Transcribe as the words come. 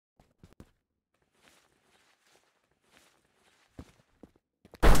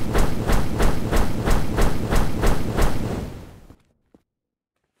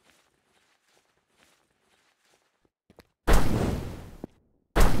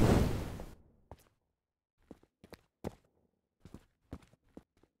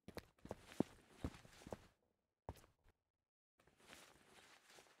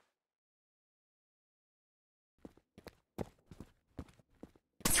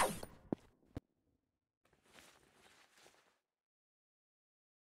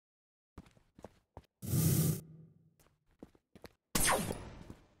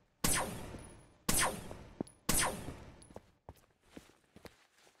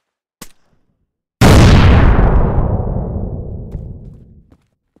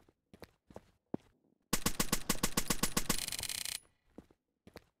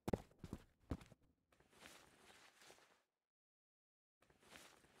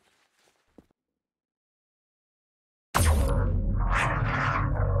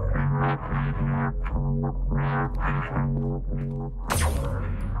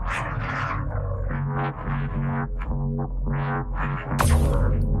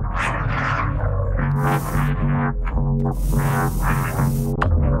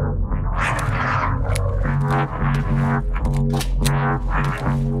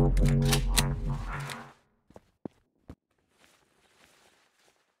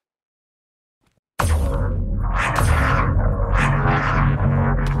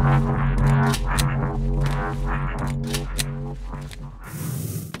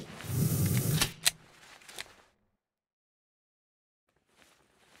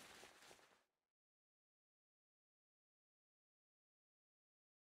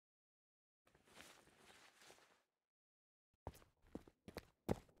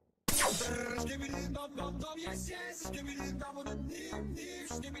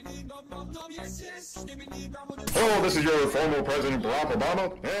Hello, this is your former President Barack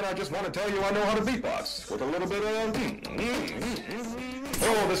Obama, and I just want to tell you I know how to beatbox with a little bit of...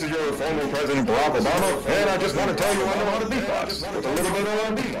 Hello, this is your former President Barack Obama, and I just want to tell you I know how to beatbox with a little bit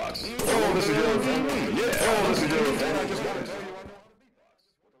of beatbox. Hello, this is your former... Yeah, hello, this is your former... I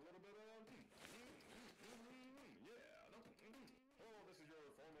just want to tell you I know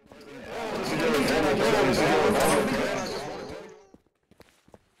how to beatbox with a little bit of...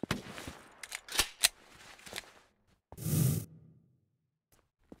 Hello, this is your former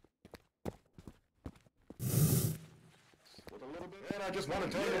President... Hello, this is your former President... And I just want to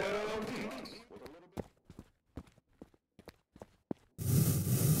tell you what I love with a little bit.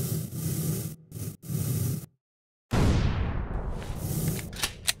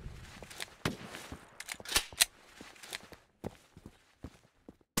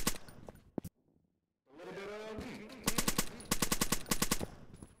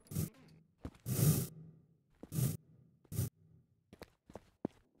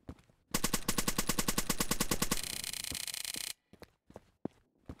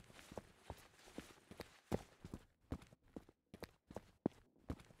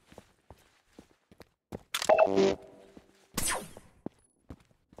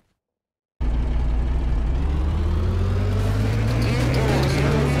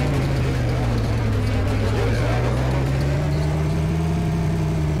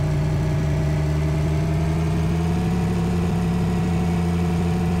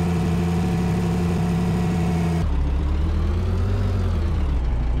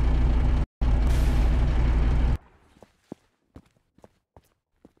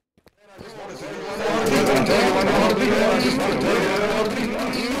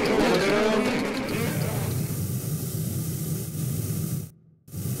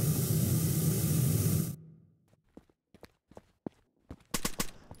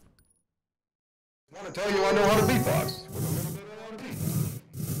 I want to tell you I know how to beatbox with a little bit of beat.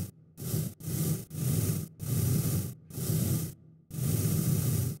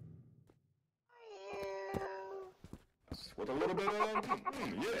 With a little bit of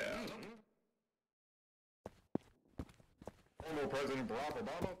yeah. Former President Barack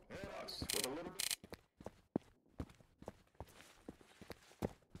Obama with a little bit.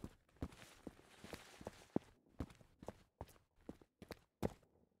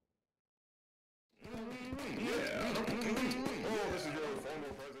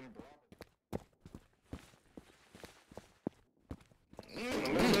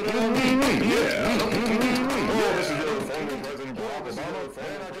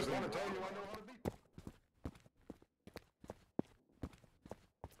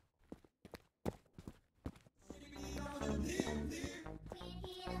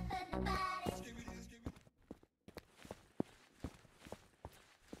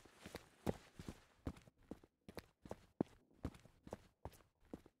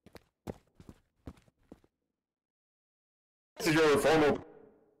 This is your former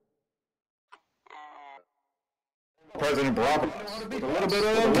President Barack with a little bit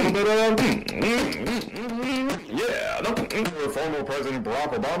of yeah, your former President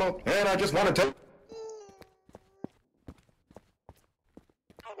Barack Obama, and I just want to tell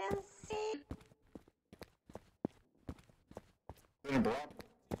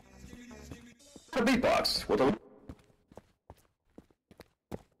a beatbox with a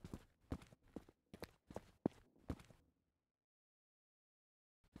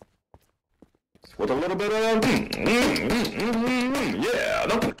little bit of yeah,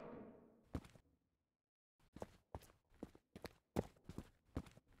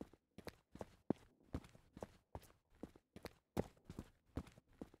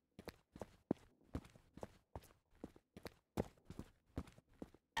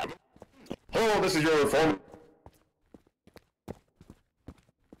 hello, this is your phone.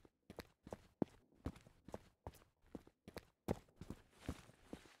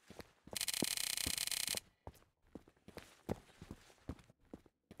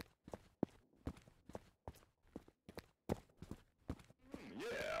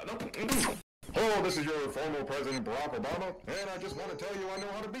 Hello, this is your former President Barack Obama, and I just want to tell you I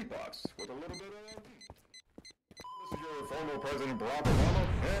know how to beatbox with a little bit of... This is your former President Barack Obama,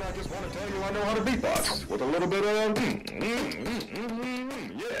 and I just want to tell you I know how to beatbox with a little bit of...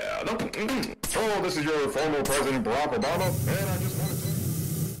 Yeah. Hello, this is your former President Barack Obama, and I just want to tell you...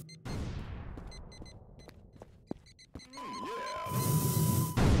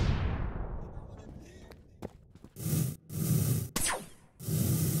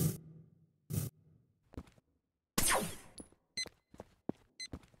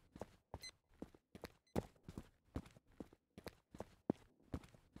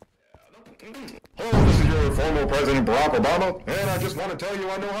 Hello, this is your former President Barack Obama, and I just want to tell you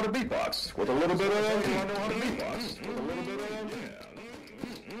I know how to beatbox with a little bit of... I know how to beatbox with a little bit of...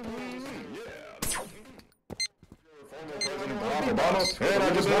 Former President Barack Obama, and I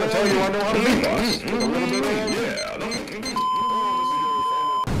just want to tell you I know how to beatbox with a little bit of...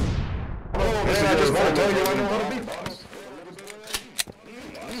 And I just want to tell you I know how to beatbox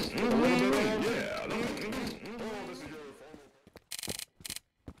with a little bit of...